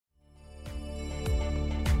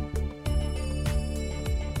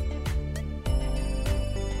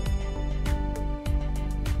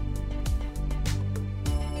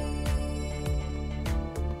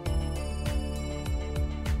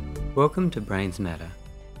Welcome to Brains Matter,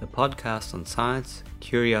 the podcast on science,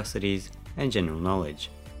 curiosities, and general knowledge.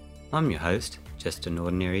 I'm your host, just an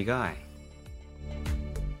ordinary guy.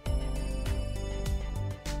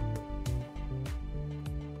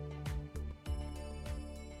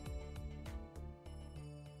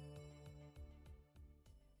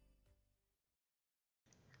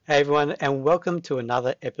 Hey everyone, and welcome to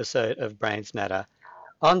another episode of Brains Matter.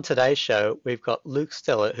 On today's show, we've got Luke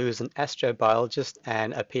Stella, who is an astrobiologist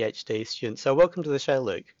and a PhD student. So welcome to the show,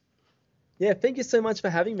 Luke. Yeah, thank you so much for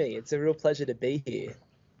having me. It's a real pleasure to be here.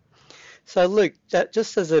 So Luke,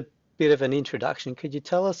 just as a bit of an introduction, could you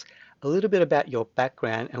tell us a little bit about your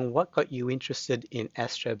background and what got you interested in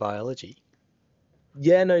astrobiology?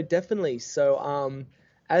 Yeah, no, definitely. So,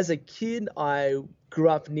 as a kid, I grew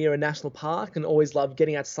up near a national park and always loved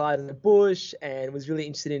getting outside in the bush and was really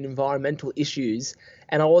interested in environmental issues.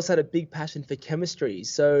 And I also had a big passion for chemistry.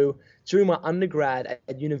 So during my undergrad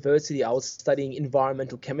at university, I was studying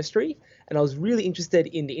environmental chemistry, and I was really interested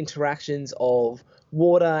in the interactions of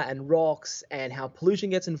water and rocks and how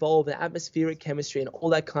pollution gets involved in atmospheric chemistry and all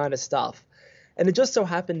that kind of stuff. And it just so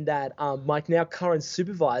happened that my now current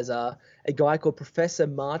supervisor, a guy called Professor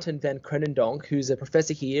Martin van Krenendonk, who's a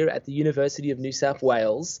professor here at the University of New South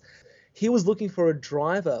Wales, he was looking for a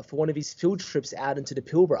driver for one of his field trips out into the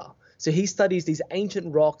Pilbara. So he studies these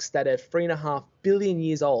ancient rocks that are 3.5 billion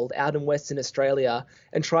years old out in Western Australia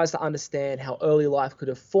and tries to understand how early life could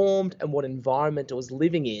have formed and what environment it was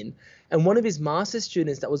living in. And one of his master's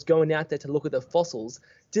students that was going out there to look at the fossils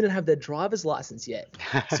didn't have their driver's license yet.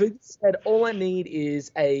 So he said, all I need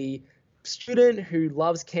is a student who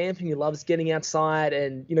loves camping, who loves getting outside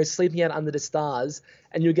and, sleeping out under the stars,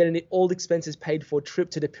 and you'll get an all expenses paid for trip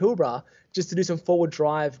to the Pilbara just to do some forward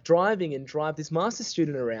driving and drive this master's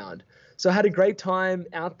student around. So I had a great time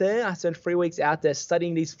out there. I spent 3 weeks out there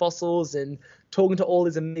studying these fossils and talking to all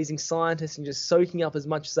these amazing scientists and just soaking up as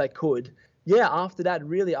much as I could. Yeah, after that,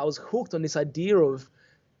 really, I was hooked on this idea of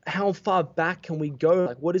how far back can we go?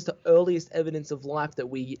 Like, what is the earliest evidence of life that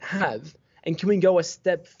we have? And can we go a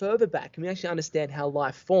step further back? Can we actually understand how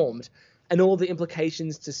life formed and all the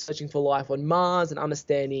implications to searching for life on Mars and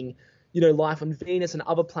understanding, life on Venus and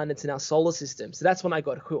other planets in our solar system? So that's when I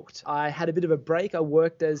got hooked. I had a bit of a break. I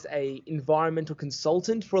worked as a environmental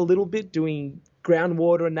consultant for a little bit, doing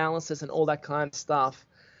groundwater analysis and all that kind of stuff.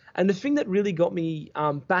 And the thing that really got me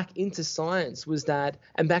back into science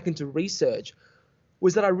and back into research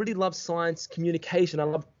was that I really love science communication. I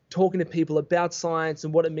love talking to people about science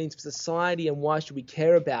and what it means for society and why should we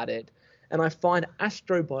care about it. And I find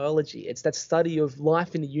astrobiology, it's that study of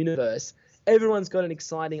life in the universe. Everyone's got an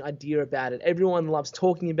exciting idea about it. Everyone loves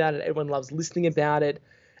talking about it. Everyone loves listening about it.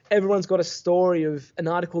 Everyone's got a story of an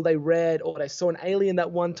article they read or they saw an alien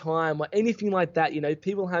that one time or anything like that.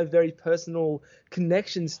 People have very personal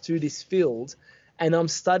connections to this field. And I'm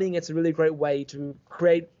studying it's a really great way to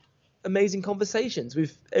create amazing conversations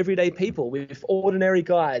with everyday people, with ordinary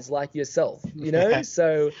guys like yourself,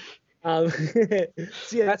 So, I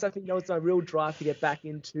think that was my real drive to get back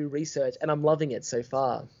into research, and I'm loving it so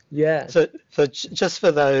far. Yeah. So just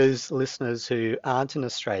for those listeners who aren't in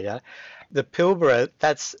Australia, the Pilbara,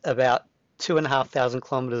 that's about 2,500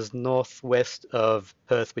 kilometres northwest of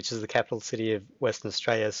Perth, which is the capital city of Western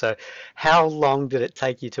Australia. So how long did it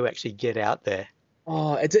take you to actually get out there?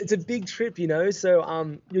 Oh, it's a big trip,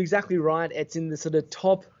 So you're exactly right. It's in the sort of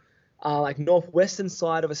top, northwestern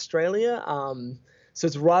side of Australia. So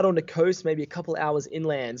it's right on the coast, maybe a couple hours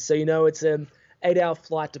inland. So it's an 8-hour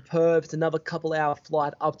flight to Perth. It's another couple-hour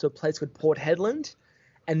flight up to a place called Port Hedland,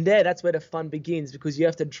 and that's where the fun begins because you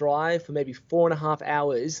have to drive for maybe 4.5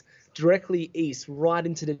 hours directly east, right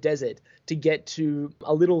into the desert, to get to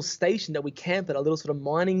a little station that we camp at, a little sort of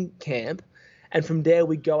mining camp. And from there,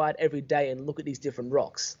 we go out every day and look at these different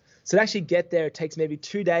rocks. So to actually get there, it takes maybe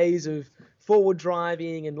 2 days of forward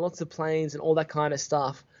driving and lots of planes and all that kind of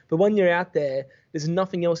stuff. But when you're out there, there's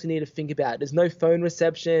nothing else you need to think about. There's no phone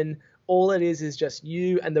reception. All it is just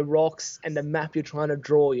you and the rocks and the map you're trying to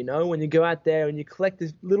draw, When you go out there and you collect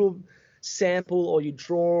this little sample or you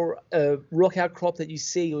draw a rock outcrop that you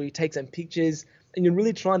see or you take some pictures, and you're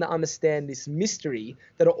really trying to understand this mystery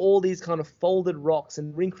that are all these kind of folded rocks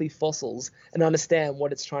and wrinkly fossils and understand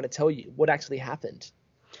what it's trying to tell you, what actually happened.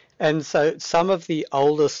 And so some of the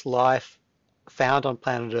oldest life found on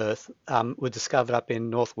planet Earth were discovered up in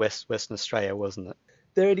northwest Western Australia, wasn't it?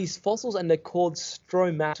 There are these fossils and they're called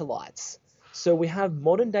stromatolites. So we have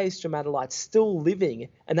modern day stromatolites still living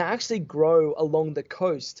and they actually grow along the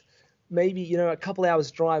coast, maybe, a couple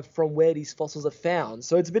hours drive from where these fossils are found.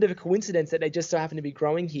 So it's a bit of a coincidence that they just so happen to be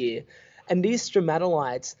growing here. And these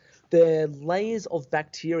stromatolites they're layers of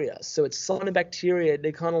bacteria. So it's cyanobacteria.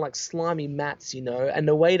 They're kind of like slimy mats, and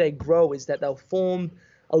the way they grow is that they'll form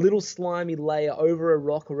a little slimy layer over a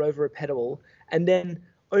rock or over a pebble, and then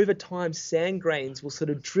over time, sand grains will sort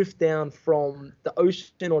of drift down from the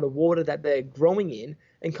ocean or the water that they're growing in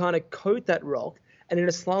and kind of coat that rock. And in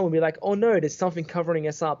a slime, we'll be like, oh no, there's something covering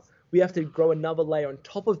us up. We have to grow another layer on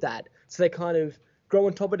top of that. So they kind of grow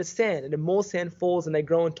on top of the sand, and then more sand falls and they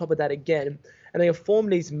grow on top of that again. And they form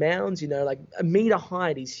these mounds, like a meter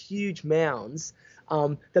high, these huge mounds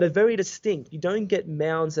that are very distinct. You don't get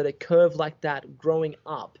mounds that are curved like that growing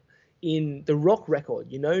up in the rock record.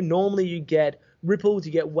 Normally you get ripples,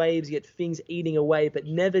 you get waves, you get things eating away, but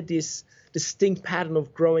never this distinct pattern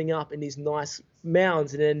of growing up in these nice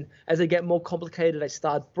mounds. And then as they get more complicated, they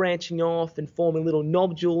start branching off and forming little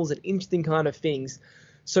nodules and interesting kind of things.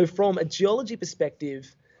 So from a geology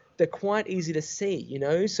perspective, they're quite easy to see,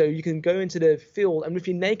 so you can go into the field and with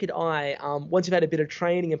your naked eye, once you've had a bit of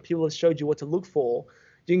training and people have showed you what to look for,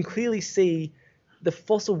 you can clearly see the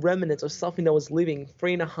fossil remnants of something that was living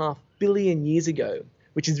 3.5 billion years ago,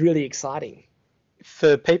 which is really exciting.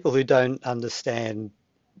 For people who don't understand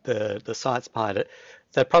the science behind it,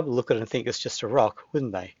 they'd probably look at it and think it's just a rock,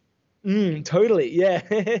 wouldn't they? Totally, yeah.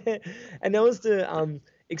 And that was the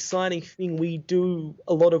exciting thing. We do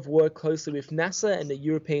a lot of work closely with NASA and the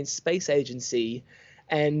European Space Agency,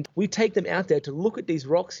 and we take them out there to look at these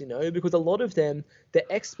rocks, because a lot of them, they're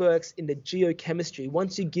experts in the geochemistry.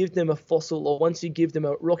 Once you give them a fossil or once you give them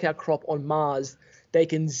a rock outcrop on Mars, they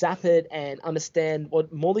can zap it and understand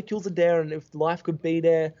what molecules are there and if life could be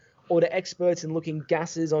there, or they're experts in looking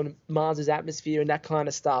gases on Mars's atmosphere and that kind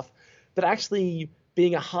of stuff. But actually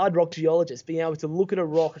being a hard rock geologist, being able to look at a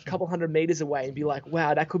rock a couple hundred meters away and be like,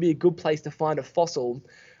 wow, that could be a good place to find a fossil.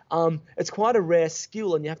 It's quite a rare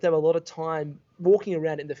skill, and you have to have a lot of time walking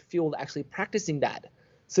around in the field actually practicing that.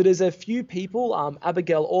 So there's a few people,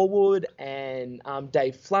 Abigail Orwood and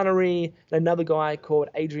Dave Flannery, and another guy called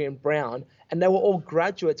Adrian Brown, and they were all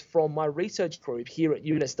graduates from my research group here at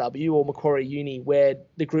UNSW or Macquarie Uni, where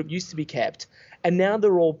the group used to be kept. And now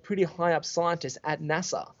they're all pretty high up scientists at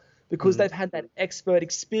NASA because they've had that expert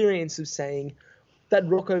experience of saying, that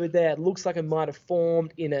rock over there looks like it might have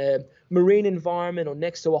formed in a marine environment or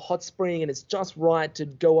next to a hot spring, and it's just right to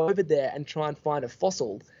go over there and try and find a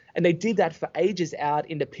fossil. And they did that for ages out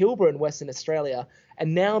in the Pilbara in Western Australia.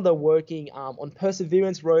 And now they're working on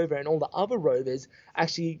Perseverance rover and all the other rovers,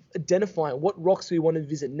 actually identifying what rocks we want to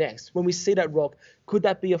visit next. When we see that rock, could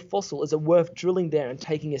that be a fossil? Is it worth drilling there and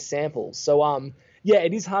taking a sample? So yeah,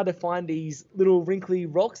 it is hard to find these little wrinkly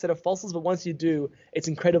rocks that are fossils, but once you do, it's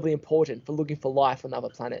incredibly important for looking for life on other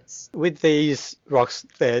planets. With these rocks,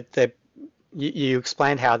 you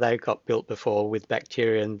explained how they got built before with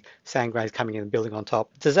bacteria and sand grains coming in and building on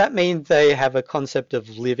top. Does that mean they have a concept of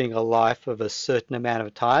living a life of a certain amount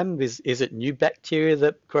of time? Is it new bacteria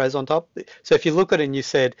that grows on top? So if you look at it and you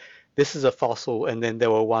said, this is a fossil, and then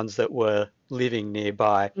there were ones that were living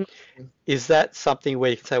nearby, is that something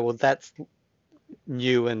where you can say, well, that's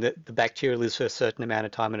new and that the bacteria lives for a certain amount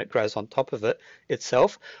of time and it grows on top of it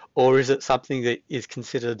itself? Or is it something that is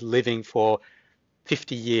considered living for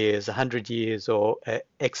 50 years, 100 years, or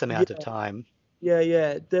X amount of time?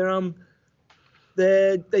 Yeah.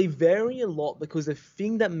 They vary a lot because the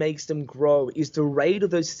thing that makes them grow is the rate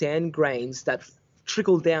of those sand grains that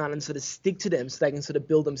trickle down and sort of stick to them so they can sort of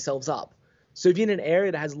build themselves up. So if you're in an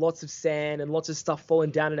area that has lots of sand and lots of stuff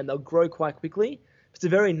falling down in them, they'll grow quite quickly. If it's a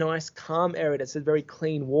very nice, calm area that's a very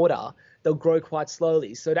clean water, they'll grow quite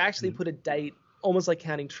slowly. So to actually put a date, almost like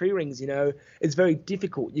counting tree rings, it's very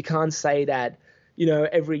difficult. You can't say that,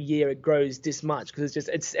 every year it grows this much because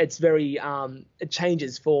it's very, it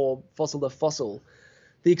changes for fossil to fossil.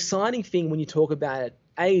 The exciting thing when you talk about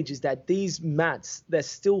age is that these mats, they're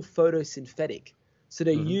still photosynthetic. So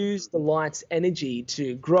they use the light's energy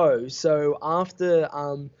to grow. So after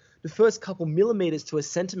the first couple millimeters to a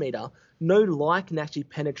centimeter, no light can actually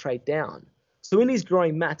penetrate down. So in these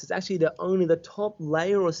growing mats, it's actually only the top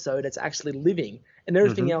layer or so that's actually living, and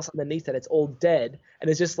everything else underneath that, it's all dead.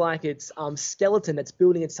 And it's just like its skeleton that's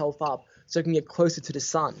building itself up so it can get closer to the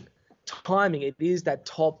sun. Timing, it is that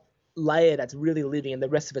top layer that's really living, and the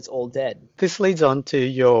rest of it's all dead. This leads on to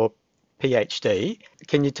your PhD.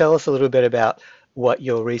 Can you tell us a little bit about what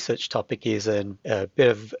your research topic is and a bit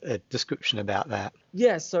of a description about that?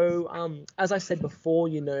 Yeah, so as I said before,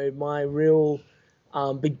 my real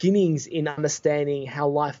beginnings in understanding how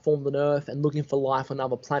life formed on Earth and looking for life on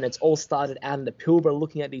other planets all started out in the Pilbara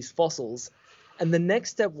looking at these fossils. And the next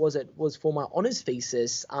step was for my honours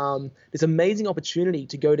thesis, this amazing opportunity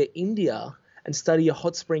to go to India and study a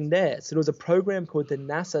hot spring there. So there was a program called the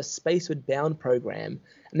NASA Spaceward Bound program,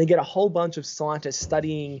 and they get a whole bunch of scientists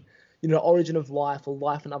studying, the origin of life or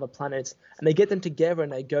life on other planets, and they get them together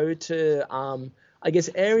and they go to,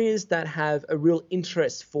 areas that have a real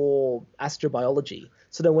interest for astrobiology.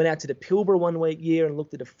 So they went out to the Pilbara year and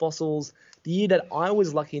looked at the fossils. The year that I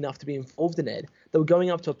was lucky enough to be involved in it, they were going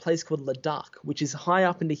up to a place called Ladakh, which is high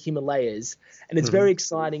up in the Himalayas, and it's very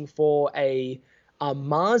exciting for a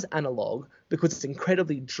Mars analog because it's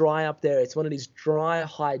incredibly dry up there. It's one of these dry,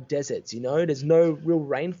 high deserts, There's no real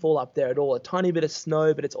rainfall up there at all. A tiny bit of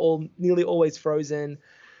snow, but it's all nearly always frozen.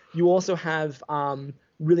 You also have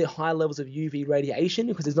really high levels of UV radiation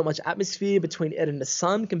because there's not much atmosphere between it and the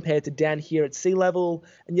sun compared to down here at sea level.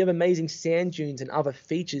 And you have amazing sand dunes and other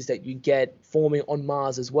features that you get forming on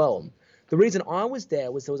Mars as well. The reason I was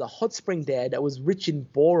there was a hot spring there that was rich in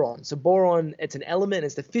boron. So boron, it's an element,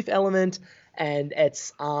 it's the fifth element, and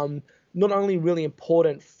it's not only really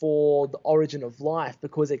important for the origin of life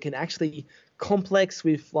because it can actually complex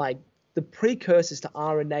with the precursors to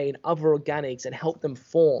RNA and other organics and help them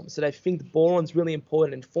form. So they think boron's really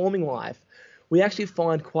important in forming life. We actually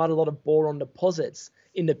find quite a lot of boron deposits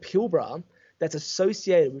in the Pilbara that's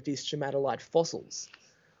associated with these stromatolite fossils.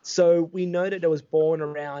 So we know that there was boron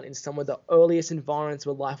around in some of the earliest environments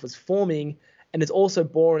where life was forming, and there's also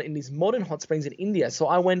boron in these modern hot springs in India. So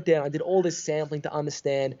I went there and I did all this sampling to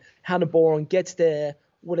understand how the boron gets there,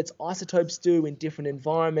 what its isotopes do in different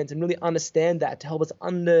environments, and really understand that to help us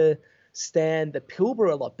understand the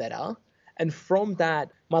Pilbara a lot better. And from that,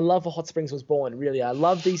 my love for hot springs was born, really. I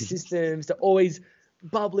love these systems. They're always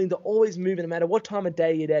bubbling, they're always moving, no matter what time of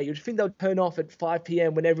day you're there. You'd think they'll turn off at 5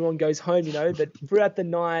 p.m. when everyone goes home, but throughout the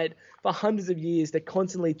night, for hundreds of years, they're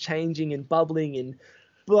constantly changing and bubbling and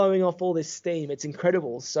blowing off all this steam. It's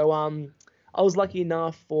incredible. So I was lucky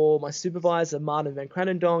enough for my supervisor, Martin van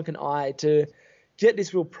Kranendonk, and I to get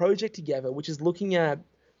this real project together, which is looking at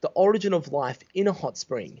the origin of life in a hot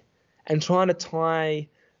spring and trying to tie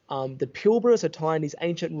the Pilbara, so tying these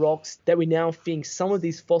ancient rocks that we now think some of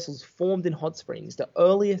these fossils formed in hot springs, the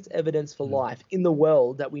earliest evidence for life in the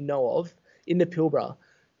world that we know of in the Pilbara.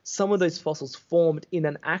 Some of those fossils formed in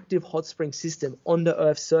an active hot spring system on the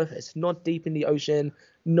Earth's surface, not deep in the ocean,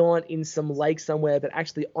 not in some lake somewhere, but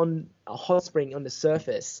actually on a hot spring on the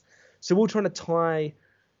surface. So we're trying to tie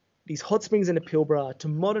these hot springs in the Pilbara to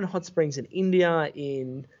modern hot springs in India,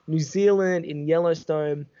 in New Zealand, in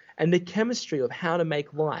Yellowstone, and the chemistry of how to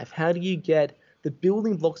make life. How do you get the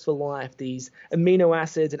building blocks for life, these amino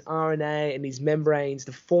acids and RNA and these membranes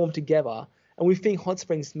to form together? And we think hot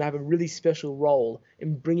springs have a really special role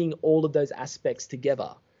in bringing all of those aspects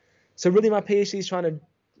together. So really my PhD is trying to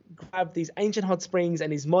grab these ancient hot springs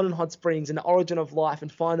and these modern hot springs and the origin of life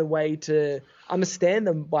and find a way to understand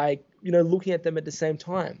them by, looking at them at the same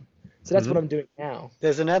time. So that's what I'm doing now.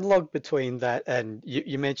 There's an analog between that and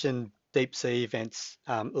you mentioned deep sea vents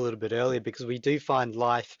a little bit earlier, because we do find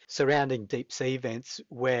life surrounding deep sea vents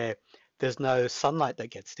where there's no sunlight that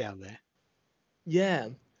gets down there. Yeah,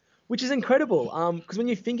 which is incredible. Because when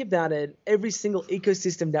you think about it, every single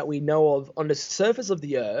ecosystem that we know of on the surface of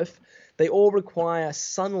the Earth, they all require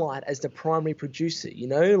sunlight as the primary producer.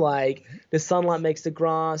 Like the sunlight makes the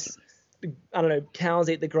grass. Cows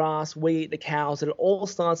eat the grass, we eat the cows. It all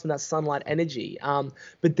starts from that sunlight energy.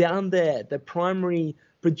 But down there, the primary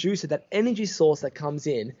producer, that energy source that comes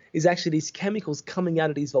in, is actually these chemicals coming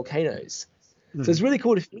out of these volcanoes. So it's really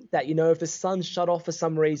cool to think that, if the sun shut off for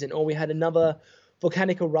some reason, or we had another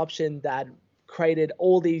volcanic eruption that created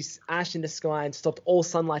all these ash in the sky and stopped all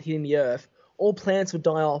sunlight hitting the Earth, all plants would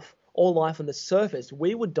die off, all life on the surface,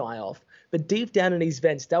 we would die off. But deep down in these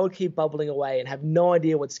vents, they would keep bubbling away and have no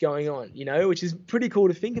idea what's going on, which is pretty cool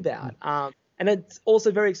to think about. And it's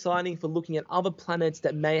also very exciting for looking at other planets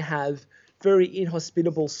that may have very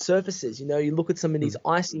inhospitable surfaces. You look at some of these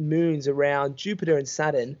icy moons around Jupiter and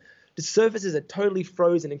Saturn, the surfaces are totally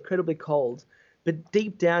frozen, incredibly cold. But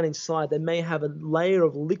deep down inside, they may have a layer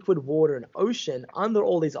of liquid water and ocean under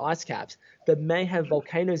all these ice caps that may have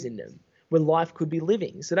volcanoes in them where life could be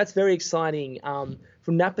living. So that's very exciting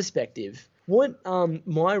from that perspective. What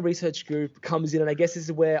my research group comes in, and I guess this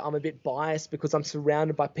is where I'm a bit biased because I'm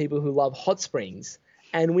surrounded by people who love hot springs,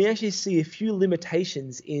 and we actually see a few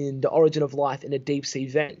limitations in the origin of life in a deep sea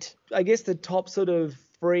vent. I guess the top sort of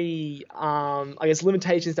three,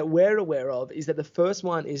 limitations that we're aware of is that the first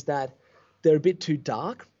one is that they're a bit too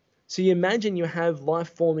dark. So you imagine you have life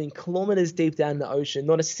forming kilometers deep down in the ocean.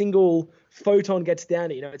 Not a single photon gets down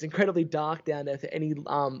there. It's incredibly dark down there for any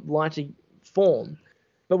light to form.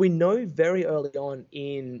 But we know very early on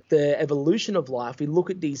in the evolution of life, we look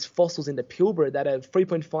at these fossils in the Pilbara that are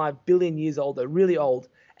 3.5 billion years old, they're really old,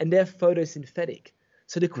 and they're photosynthetic.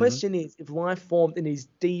 So the Hmm. question is, if life formed in these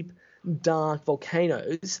deep, dark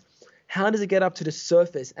volcanoes, how does it get up to the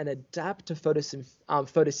surface and adapt to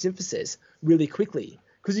photosynthesis really quickly?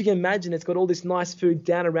 Because you can imagine it's got all this nice food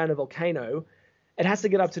down around a volcano. It has to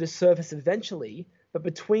get up to the surface eventually, but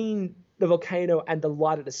between the volcano and the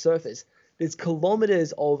light at the surface, there's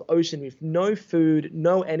kilometers of ocean with no food,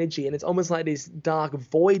 no energy, and it's almost like this dark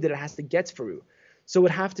void that it has to get through. So it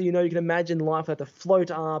would have to, you can imagine life would have to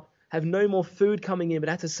float up, have no more food coming in, but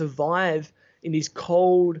have to survive in these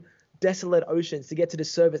cold, desolate oceans to get to the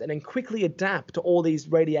surface and then quickly adapt to all these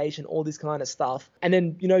radiation, all this kind of stuff, and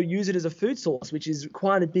then, use it as a food source, which is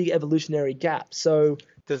quite a big evolutionary gap. So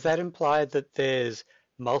Does that imply that there's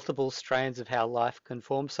multiple strains of how life can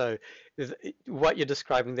form? So what you're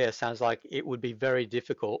describing there sounds like it would be very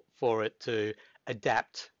difficult for it to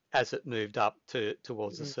adapt as it moved up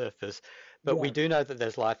towards the surface. But we yeah, do know that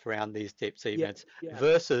there's life around these deep sea yeah, vents yeah.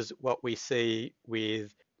 versus what we see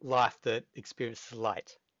with life that experiences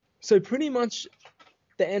light. So pretty much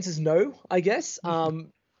the answer is no, I guess. I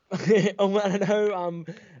don't know.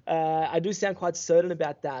 I do sound quite certain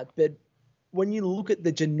about that, but when you look at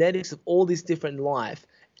the genetics of all this different life,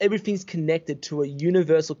 everything's connected to a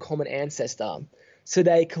universal common ancestor. So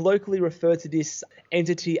they colloquially refer to this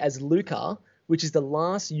entity as Luca, which is the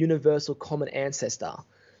last universal common ancestor.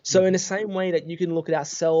 So in Hmm. the same way that you can look at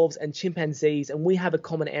ourselves and chimpanzees, and we have a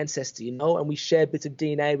common ancestor, and we share bits of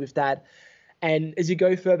DNA with that. And as you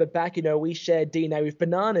go further back, we share DNA with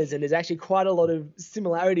bananas, and there's actually quite a lot of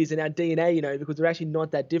similarities in our DNA, because we're actually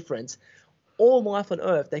not that different. All life on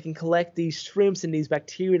Earth, they can collect these shrimps and these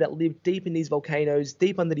bacteria that live deep in these volcanoes,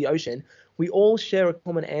 deep under the ocean. We all share a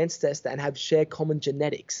common ancestor and have shared common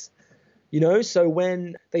genetics. So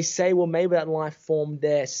when they say, well, maybe that life formed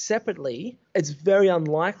there separately, it's very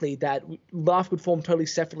unlikely that life could form totally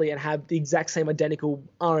separately and have the exact same identical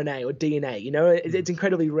RNA or DNA. It's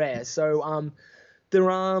incredibly rare. So there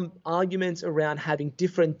are arguments around having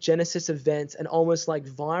different genesis events, and almost like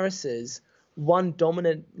viruses, one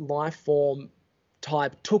dominant life form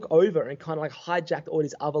type took over and kind of like hijacked all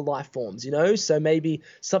these other life forms, So maybe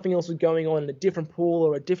something else was going on in a different pool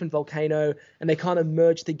or a different volcano, and they kind of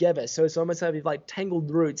merged together. So it's almost like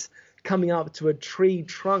tangled roots coming up to a tree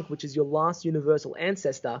trunk, which is your last universal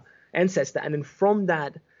ancestor, and then from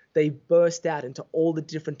that they burst out into all the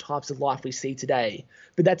different types of life we see today.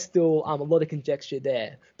 But that's still a lot of conjecture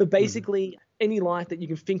there. But Hmm. basically, any life that you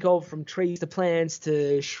can think of, from trees to plants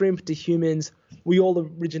to shrimp to humans, we all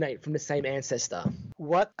originate from the same ancestor.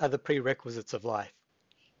 What are the prerequisites of life?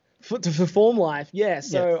 To perform life, yeah.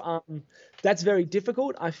 Yes. So that's very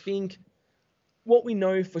difficult. I think what we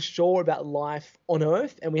know for sure about life on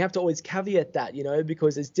Earth, and we have to always caveat that,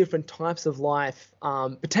 because there's different types of life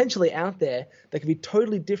potentially out there that can be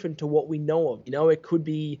totally different to what we know of. It could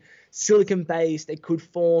be silicon-based, it could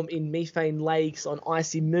form in methane lakes on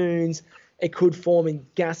icy moons, it could form in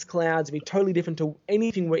gas clouds, and be totally different to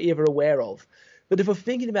anything we're ever aware of. But if we're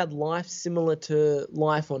thinking about life similar to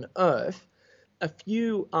life on Earth, a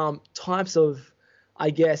few types of, I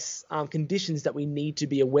guess, conditions that we need to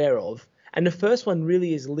be aware of. And the first one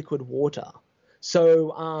really is liquid water.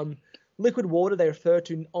 So liquid water, they refer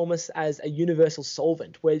to almost as a universal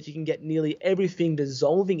solvent, where you can get nearly everything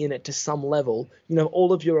dissolving in it to some level.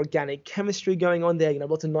 All of your organic chemistry going on there,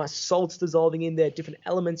 lots of nice salts dissolving in there, different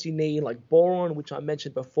elements you need, like boron, which I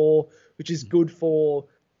mentioned before, which is good for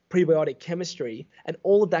prebiotic chemistry. And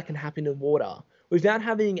all of that can happen in water. Without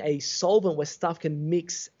having a solvent where stuff can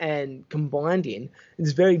mix and combine in,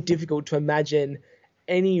 it's very difficult to imagine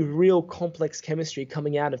any real complex chemistry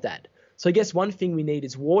coming out of that. So I guess one thing we need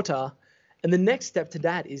is water. And the next step to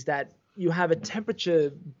that is that you have a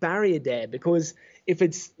temperature barrier there, because if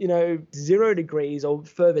it's, 0 degrees or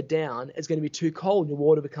further down, it's going to be too cold and your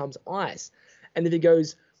water becomes ice. And if it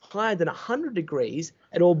goes higher than 100 degrees,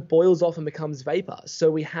 it all boils off and becomes vapor.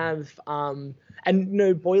 So we have,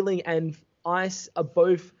 boiling and ice are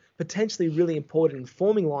both potentially really important in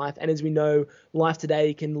forming life. And as we know, life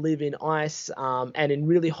today can live in ice and in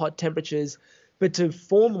really hot temperatures. But to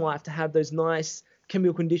form life, to have those nice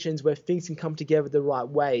chemical conditions where things can come together the right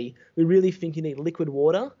way, we really think you need liquid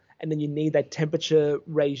water, and then you need that temperature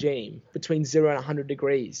regime between 0 and 100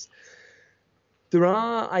 degrees. There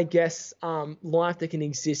are, I guess, life that can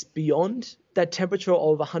exist beyond that temperature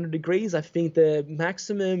of 100 degrees. I think the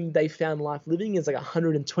maximum they found life living is like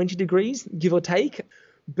 120 degrees, give or take.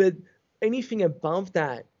 But anything above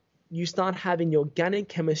that, you start having the organic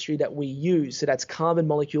chemistry that we use. So that's carbon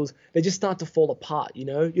molecules. They just start to fall apart,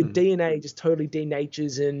 Your Hmm. DNA just totally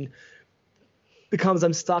denatures, and becomes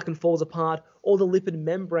unstuck and falls apart. All the lipid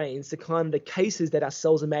membranes, the kind of the cases that our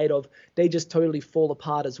cells are made of, they just totally fall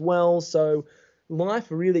apart as well. So life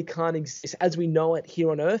really can't exist as we know it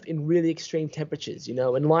here on Earth in really extreme temperatures,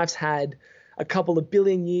 and life's had a couple of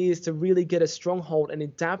billion years to really get a stronghold and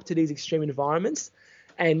adapt to these extreme environments.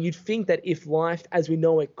 And you'd think that if life as we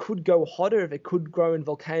know it could go hotter, if it could grow in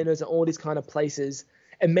volcanoes and all these kind of places,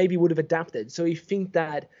 and maybe would have adapted. So you think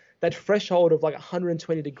that that threshold of like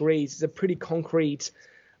 120 degrees is a pretty concrete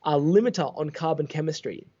limiter on carbon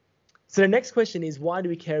chemistry. So the next question is, why do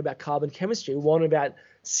we care about carbon chemistry? We want about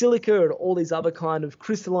silica and all these other kind of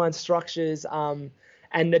crystalline structures.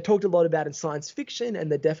 And they're talked a lot about in science fiction,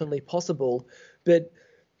 and they're definitely possible. But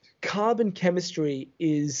carbon chemistry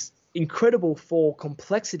is incredible for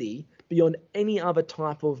complexity beyond any other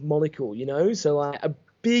type of molecule, So like a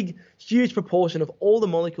big, huge proportion of all the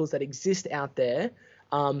molecules that exist out there,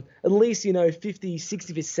 at least, 50,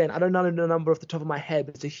 60%, I don't know the number off the top of my head,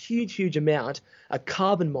 but it's a huge, huge amount, are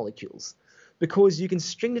carbon molecules, because you can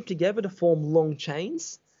string them together to form long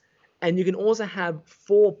chains. And you can also have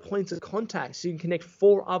 4 points of contact. So you can connect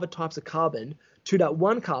 4 other types of carbon to that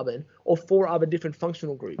one carbon, or 4 other different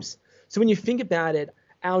functional groups. So when you think about it,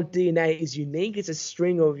 our DNA is unique. It's a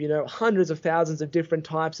string of, hundreds of thousands of different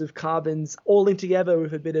types of carbons all linked together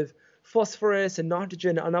with a bit of phosphorus and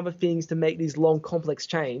nitrogen and other things to make these long complex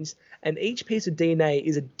chains. And each piece of DNA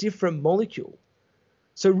is a different molecule.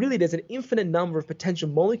 So really there's an infinite number of potential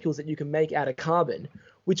molecules that you can make out of carbon,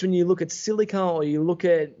 which when you look at silica or you look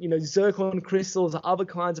at, zircon crystals or other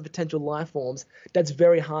kinds of potential life forms, that's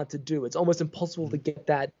very hard to do. It's almost impossible to get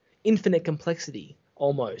that infinite complexity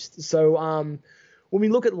almost. So when we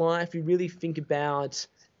look at life, we really think about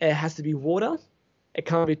it has to be water. It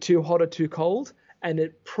can't be too hot or too cold. And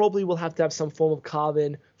it probably will have to have some form of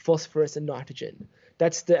carbon, phosphorus, and nitrogen.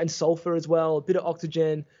 And sulfur as well, a bit of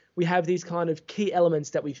oxygen. We have these kind of key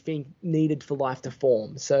elements that we think needed for life to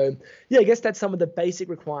form. So yeah, I guess that's some of the basic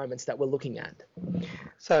requirements that we're looking at.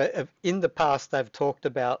 So in the past, they've talked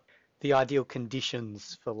about the ideal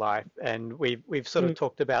conditions for life, and we've sort of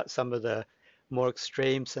talked about some of the more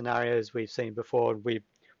extreme scenarios we've seen before.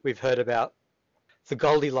 We've heard about the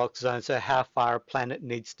Goldilocks zone, so how far a planet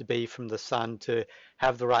needs to be from the sun to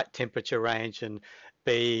have the right temperature range and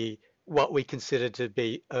be what we consider to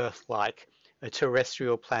be Earth-like. A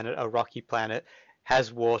terrestrial planet, a rocky planet,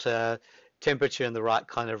 has water, temperature in the right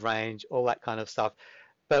kind of range, all that kind of stuff.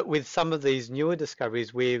 But with some of these newer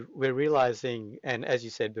discoveries, we're realizing, and as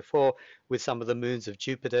you said before, with some of the moons of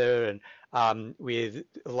Jupiter and with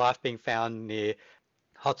life being found near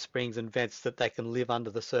hot springs and vents, that they can live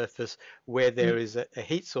under the surface where there is a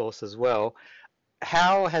heat source as well.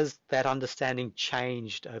 How has that understanding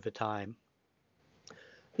changed over time?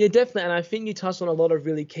 Yeah, definitely. And I think you touched on a lot of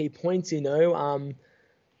really key points,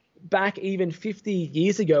 back even 50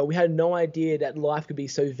 years ago, we had no idea that life could be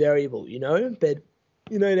so variable, But,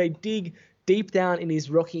 they dig deep down in these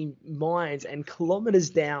rocky mines and kilometers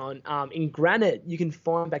down in granite, you can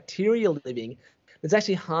find bacteria living. That's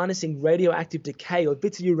actually harnessing radioactive decay or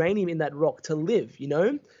bits of uranium in that rock to live,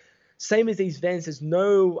 Same as these vents, there's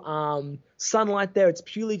no sunlight there. It's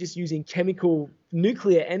purely just using chemical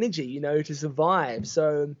nuclear energy, to survive.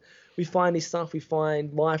 So we find this stuff, we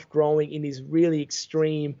find life growing in these really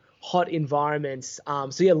extreme hot environments.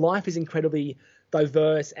 So yeah, life is incredibly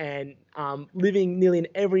diverse and living nearly in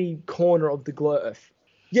every corner of the globe.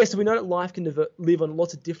 Yeah, so we know that life can live on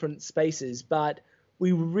lots of different spaces, but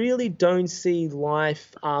we really don't see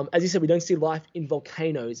life, as you said, we don't see life in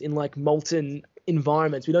volcanoes, in like molten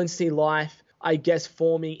environments. We don't see life, I guess,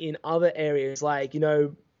 forming in other areas like,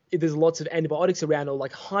 if there's lots of antibiotics around or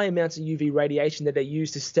like high amounts of UV radiation that they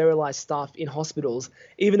use to sterilize stuff in hospitals.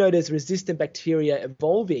 Even though there's resistant bacteria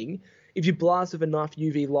evolving, if you blast with enough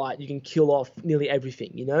UV light, you can kill off nearly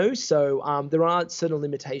everything, So there are certain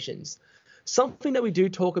limitations. Something that we do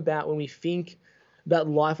talk about when we think about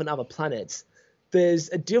life on other planets, there's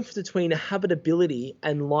a difference between habitability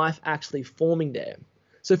and life actually forming there.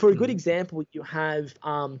 So for a good example, you have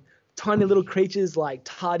tiny little creatures like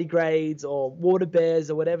tardigrades or water bears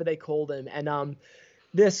or whatever they call them. And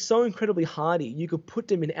they're so incredibly hardy. You could put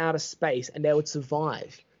them in outer space and they would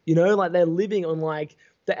survive. Like they're living on like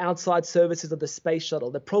the outside surfaces of the space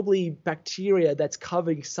shuttle. They're probably bacteria that's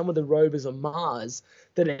covering some of the rovers on Mars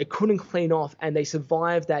that they couldn't clean off, and they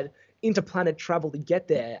survived that interplanet travel to get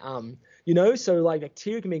there. So like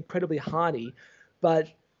bacteria can be incredibly hardy, but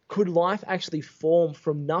could life actually form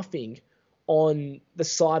from nothing on the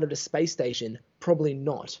side of the space station? Probably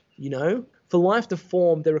not, For life to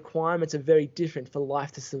form, the requirements are very different for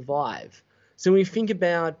life to survive. So when we think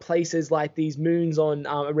about places like these moons on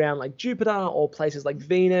around like Jupiter or places like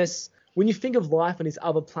Venus when you think of life on these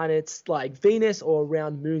other planets like Venus or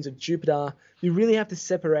around moons of Jupiter, you really have to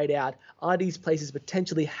separate out, are these places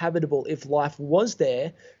potentially habitable if life was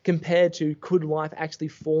there, compared to could life actually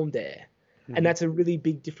form there? And that's a really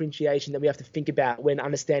big differentiation that we have to think about when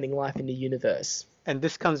understanding life in the universe. And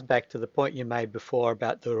this comes back to the point you made before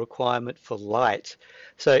about the requirement for light.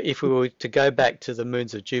 So if we were to go back to the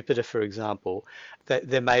moons of Jupiter, for example, that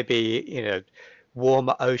there may be,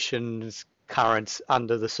 warmer oceans, currents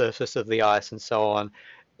under the surface of the ice and so on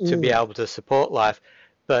to be able to support life.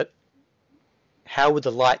 But how would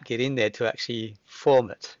the light get in there to actually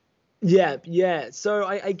form it? Yeah. So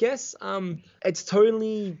I guess it's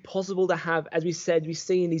totally possible to have, as we said, we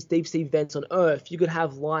see in these deep sea vents on Earth, you could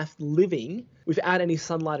have life living without any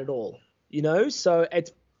sunlight at all, So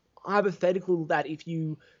it's hypothetical that if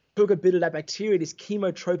you took a bit of that bacteria, this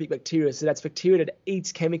chemotropic bacteria, so that's bacteria that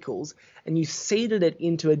eats chemicals, and you seeded it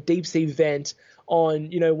into a deep sea vent on,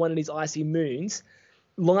 one of these icy moons,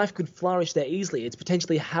 life could flourish there easily. It's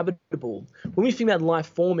potentially habitable. When we think about life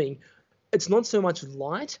forming, it's not so much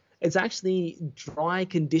light, it's actually dry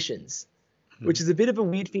conditions, which is a bit of a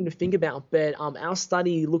weird thing to think about. But our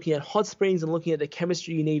study looking at hot springs and looking at the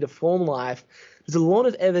chemistry you need to form life, there's a lot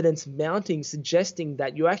of evidence mounting suggesting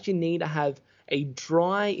that you actually need to have a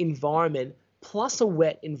dry environment plus a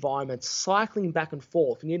wet environment cycling back and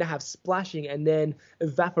forth. You need to have splashing and then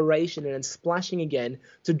evaporation and then splashing again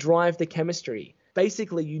to drive the chemistry.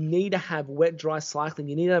 Basically, you need to have wet-dry cycling.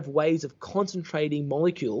 You need to have ways of concentrating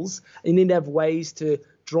molecules. You need to have ways to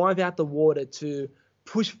drive out the water to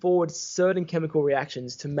push forward certain chemical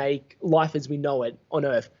reactions to make life as we know it on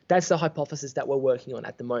Earth. That's the hypothesis that we're working on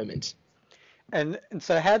at the moment. And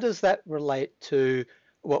so how does that relate to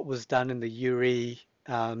what was done in the Urey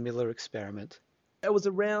Miller experiment? It was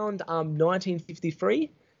around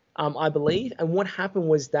 1953, I believe. And what happened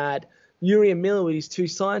was that Urey and Miller were these two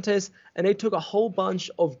scientists, and they took a whole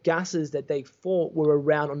bunch of gases that they thought were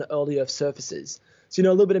around on the early Earth surfaces. So, a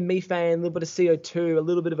little bit of methane, a little bit of CO2, a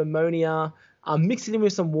little bit of ammonia, mixed it in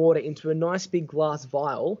with some water into a nice big glass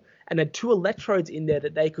vial, and had two electrodes in there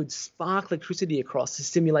that they could spark electricity across to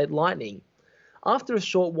simulate lightning. After a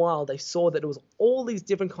short while, they saw that there was all these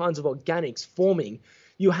different kinds of organics forming.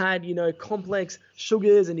 You had, complex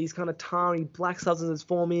sugars and these kind of tarry black substances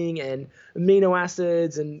forming, and amino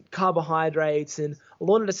acids and carbohydrates, and a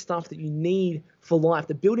lot of the stuff that you need for life,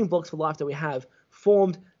 the building blocks for life that we have,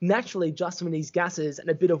 formed naturally just from these gases and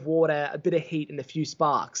a bit of water, a bit of heat, and a few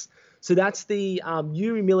sparks. So that's the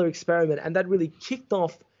Urey Miller experiment, and that really kicked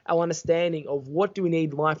off our understanding of what do we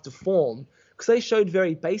need life to form, because they showed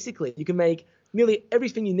very basically you can make nearly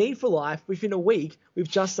everything you need for life within a week with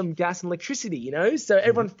just some gas and electricity, So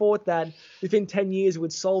everyone thought that within 10 years it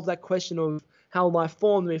would solve that question of how life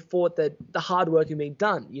formed, and we thought that the hard work had been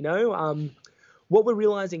done, What we're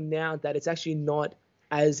realizing now that it's actually not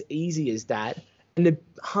as easy as that. And the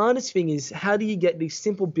hardest thing is, how do you get these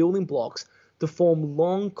simple building blocks to form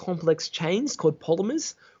long, complex chains called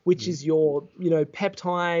polymers, which is your,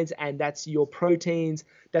 peptides, and that's your proteins,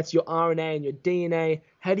 that's your RNA and your DNA.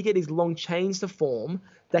 How do you get these long chains to form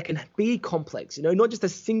that can be complex? Not just a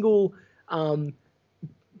single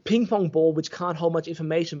ping pong ball which can't hold much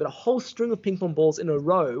information, but a whole string of ping pong balls in a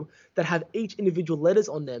row that have each individual letters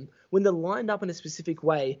on them. When they're lined up in a specific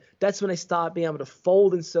way, that's when they start being able to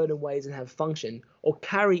fold in certain ways and have function or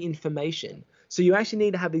carry information. So you actually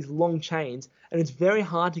need to have these long chains, and it's very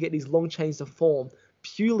hard to get these long chains to form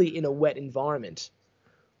purely in a wet environment.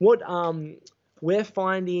 What we're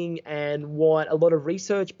finding, and what a lot of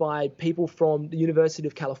research by people from the University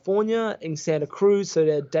of California in Santa Cruz, so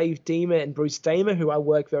they're Dave Deamer and Bruce Damer, who I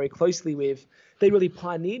work very closely with, they really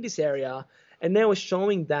pioneered this area, and they were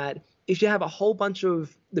showing that if you have a whole bunch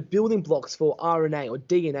of the building blocks for RNA or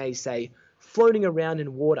DNA, say, floating around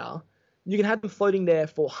in water, you can have them floating there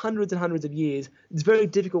for hundreds and hundreds of years. It's very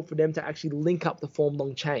difficult for them to actually link up to form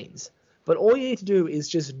long chains. But all you need to do is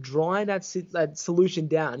just dry that solution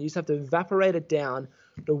down. You just have to evaporate it down.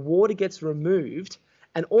 The water gets removed,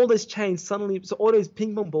 and all those chains suddenly, so all those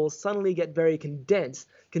ping pong balls suddenly get very condensed,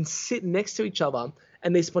 can sit next to each other,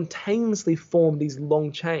 and they spontaneously form these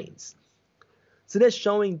long chains. So they're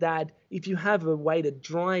showing that if you have a way to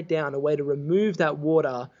dry down, a way to remove that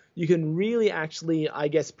water, you can really actually,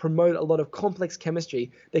 promote a lot of complex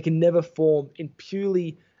chemistry that can never form in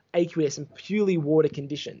purely aqueous and purely water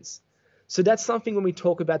conditions. So that's something when we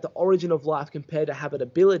talk about the origin of life compared to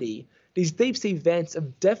habitability. These deep sea vents are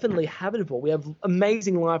definitely habitable. We have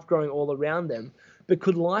amazing life growing all around them. But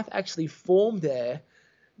could life actually form there?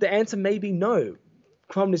 The answer may be no.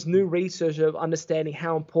 From this new research of understanding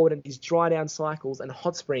how important these dry down cycles and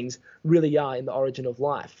hot springs really are in the origin of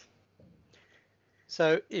life.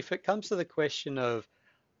 So if it comes to the question of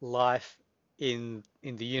life in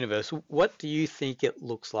the universe, what do you think it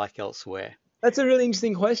looks like elsewhere? That's a really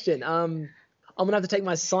interesting question. I'm gonna have to take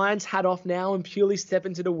my science hat off now and purely step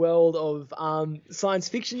into the world of science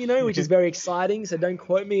fiction, which is very exciting. So don't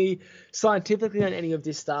quote me scientifically on any of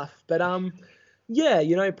this stuff. But yeah,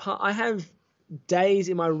 I have days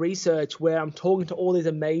in my research where I'm talking to all these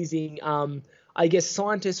amazing, I guess,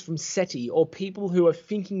 scientists from SETI or people who are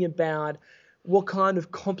thinking about what kind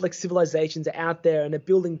of complex civilizations are out there, and they're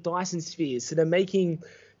building Dyson spheres. So they're making,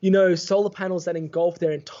 solar panels that engulf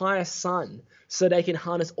their entire sun so they can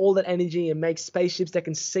harness all that energy and make spaceships that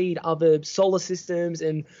can seed other solar systems.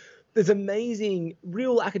 And there's amazing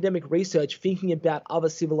real academic research thinking about other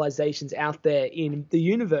civilizations out there in the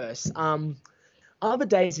universe. Other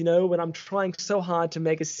days, when I'm trying so hard to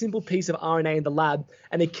make a simple piece of RNA in the lab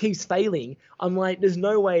and it keeps failing, I'm like, there's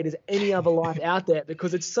no way there's any other life out there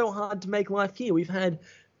because it's so hard to make life here. We've had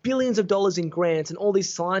billions of dollars in grants and all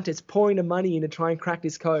these scientists pouring the money in to try and crack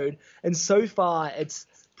this code. And so far, it's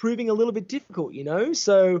proving a little bit difficult,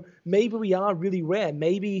 So maybe we are really rare.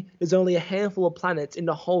 Maybe there's only a handful of planets in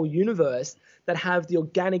the whole universe that have the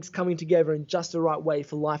organics coming together in just the right way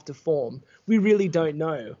for life to form. We really don't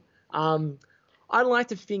know. I like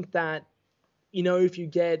to think that, if you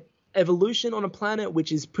get evolution on a planet,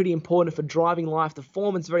 which is pretty important for driving life to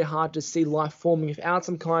form, it's very hard to see life forming without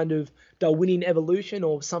some kind of Darwinian evolution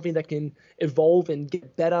or something that can evolve and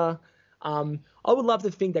get better. I would love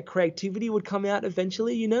to think that creativity would come out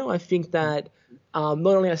eventually. I think that not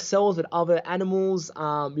only ourselves, but other animals,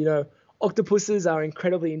 octopuses are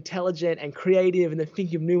incredibly intelligent and creative, and they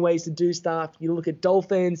think of new ways to do stuff. You look at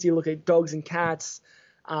dolphins, you look at dogs and cats.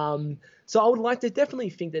 So I would like to definitely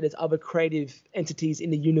think that there's other creative entities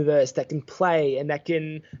in the universe that can play and that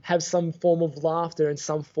can have some form of laughter and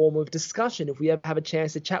some form of discussion if we ever have a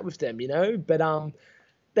chance to chat with them, But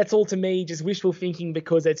that's all to me just wishful thinking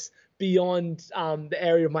because it's beyond the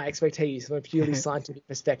area of my expertise from a purely scientific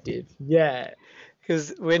perspective. Yeah.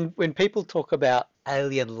 Because when people talk about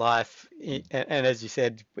alien life, and as you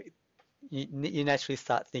said, you naturally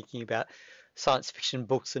start thinking about science fiction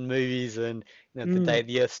books and movies and the day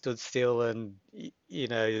the earth stood still and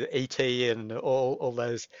E.T. and all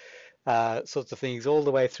those sorts of things all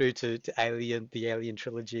the way through to Alien, the Alien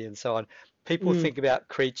trilogy and so on. People think about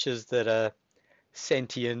creatures that are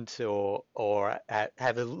sentient or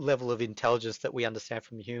have a level of intelligence that we understand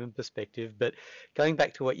from a human perspective. But going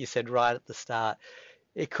back to what you said right at the start,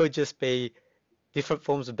 it could just be different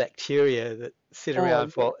forms of bacteria that sit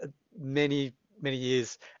around for many, many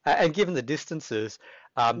years. And given the distances,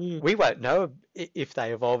 we won't know if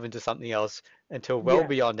they evolve into something else until well Yeah.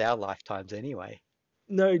 beyond our lifetimes anyway.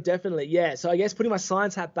 No, definitely. Yeah. So I guess putting my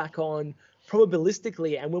science hat back on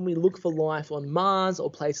probabilistically, and when we look for life on Mars or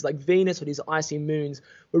places like Venus or these icy moons,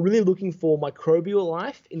 we're really looking for microbial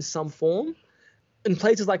life in some form. In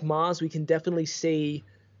places like Mars, we can definitely see,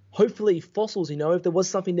 hopefully, fossils, if there was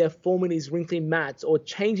something there forming these wrinkly mats or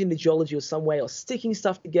changing the geology or some way or sticking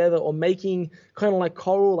stuff together or making kind of like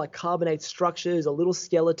coral, like carbonate structures or little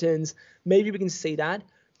skeletons, maybe we can see that.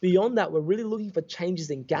 Beyond that, we're really looking for changes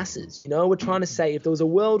in gases. We're trying to say if there was a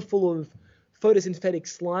world full of photosynthetic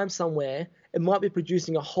slime somewhere, it might be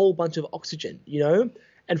producing a whole bunch of oxygen,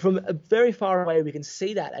 And from a very far away, we can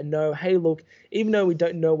see that and know, hey, look, even though we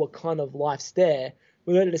don't know what kind of life's there,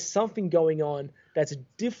 we know that there's something going on that's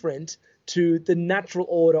different to the natural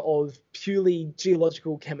order of purely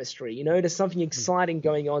geological chemistry. There's something exciting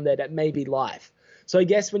going on there that may be life. So I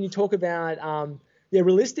guess when you talk about,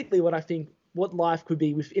 realistically, what life could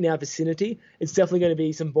be within our vicinity, it's definitely going to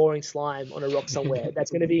be some boring slime on a rock somewhere.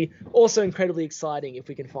 That's going to be also incredibly exciting if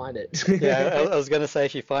we can find it. Yeah, I was going to say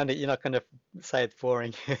if you find it, you're not going to say it's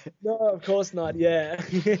boring. No, of course not. Yeah.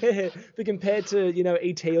 But compared to,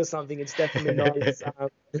 ET or something, it's definitely not.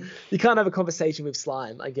 You can't have a conversation with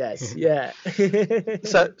slime, I guess. Yeah.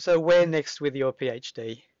 So where next with your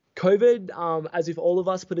PhD? COVID, as with all of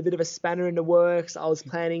us, put a bit of a spanner in the works. I was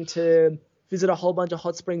planning to visit a whole bunch of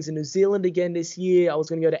hot springs in New Zealand again this year. I was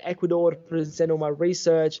going to go to Ecuador to present all my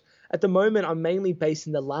research. At the moment, I'm mainly based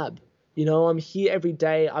in the lab. I'm here every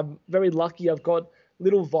day. I'm very lucky. I've got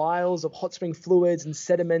little vials of hot spring fluids and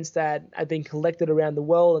sediments that have been collected around the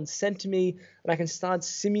world and sent to me, and I can start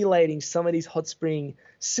simulating some of these hot spring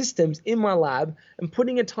systems in my lab and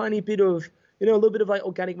putting a tiny bit of, a little bit of like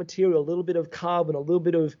organic material, a little bit of carbon, a little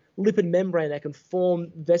bit of lipid membrane that can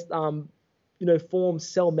form form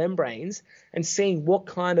cell membranes and seeing what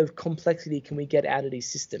kind of complexity can we get out of these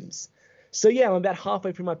systems. So yeah, I'm about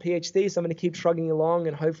halfway through my PhD, so I'm going to keep trugging along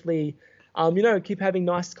and hopefully, keep having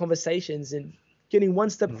nice conversations and getting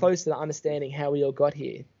one step closer to understanding how we all got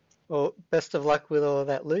here. Well, best of luck with all of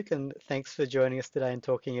that, Luke, and thanks for joining us today and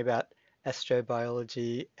talking about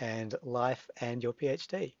astrobiology and life and your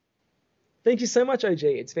PhD. Thank you so much, OG.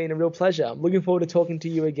 It's been a real pleasure. I'm looking forward to talking to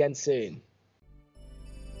you again soon.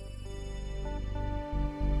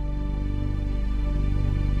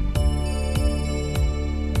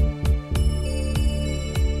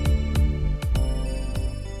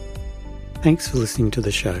 Thanks for listening to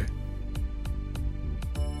the show.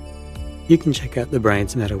 You can check out the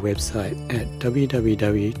Brains Matter website at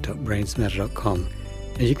www.brainsmatter.com,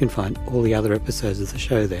 and you can find all the other episodes of the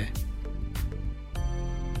show there.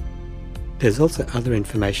 There's also other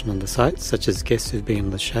information on the site, such as guests who've been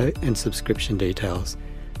on the show and subscription details.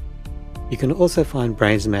 You can also find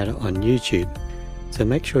Brains Matter on YouTube, so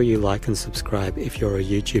make sure you like and subscribe if you're a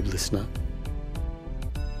YouTube listener.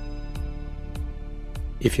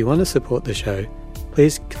 If you want to support the show,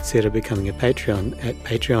 please consider becoming a Patreon at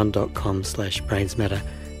patreon.com/brainsmatter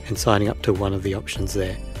and signing up to one of the options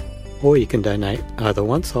there. Or you can donate either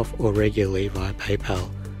once off or regularly via PayPal.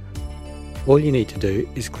 All you need to do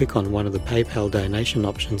is click on one of the PayPal donation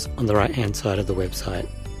options on the right-hand side of the website.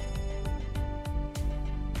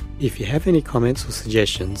 If you have any comments or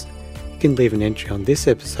suggestions, you can leave an entry on this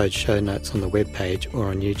episode's show notes on the webpage or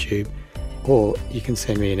on YouTube, or you can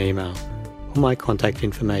send me an email. All my contact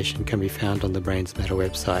information can be found on the Brains Matter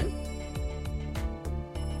website.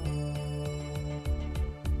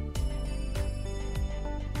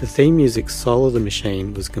 The theme music Soul of the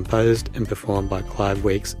Machine was composed and performed by Clive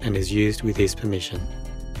Weeks and is used with his permission.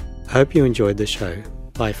 I hope you enjoyed the show.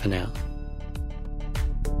 Bye for now.